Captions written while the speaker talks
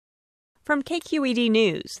From KQED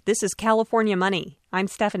News, this is California Money. I'm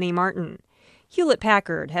Stephanie Martin.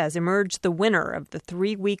 Hewlett-Packard has emerged the winner of the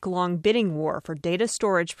 3-week-long bidding war for data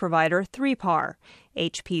storage provider 3PAR.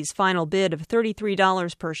 HP's final bid of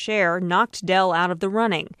 $33 per share knocked Dell out of the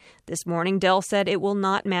running. This morning, Dell said it will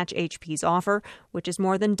not match HP's offer, which is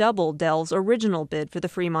more than double Dell's original bid for the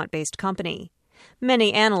Fremont-based company.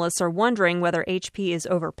 Many analysts are wondering whether HP is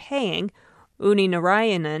overpaying. Uni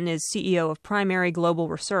Narayanan is CEO of Primary Global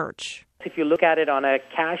Research. If you look at it on a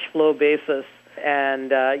cash flow basis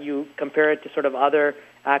and you compare it to sort of other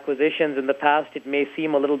acquisitions in the past, it may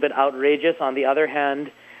seem a little bit outrageous. On the other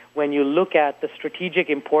hand, when you look at the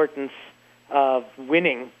strategic importance of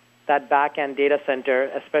winning that back-end data center,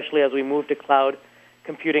 especially as we move to cloud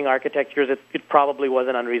computing architectures, it probably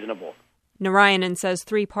wasn't unreasonable. Narayanan says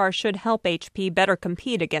 3PAR should help HP better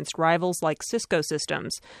compete against rivals like Cisco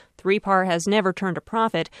Systems. 3PAR has never turned a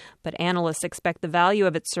profit, but analysts expect the value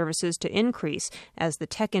of its services to increase as the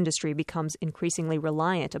tech industry becomes increasingly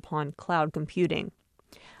reliant upon cloud computing.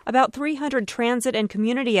 About 300 transit and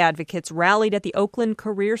community advocates rallied at the Oakland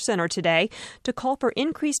Career Center today to call for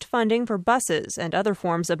increased funding for buses and other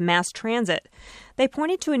forms of mass transit. They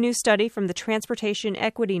pointed to a new study from the Transportation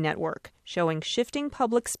Equity Network showing shifting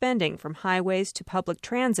public spending from highways to public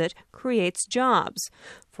transit creates jobs.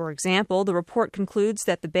 For example, the report concludes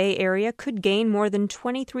that the Bay Area could gain more than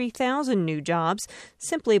 23,000 new jobs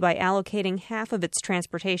simply by allocating half of its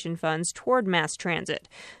transportation funds toward mass transit.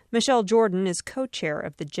 Michelle Jordan is co-chair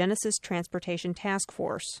of the Genesis Transportation Task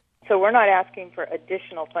Force. So we're not asking for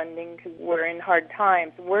additional funding because we're in hard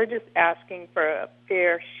times. We're just asking for a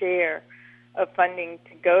fair share of funding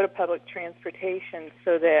to go to public transportation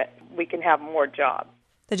so that we can have more jobs.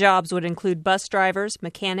 The jobs would include bus drivers,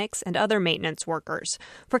 mechanics, and other maintenance workers.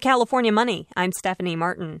 For California Money, I'm Stephanie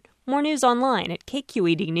Martin. More news online at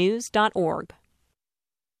kqednews.org.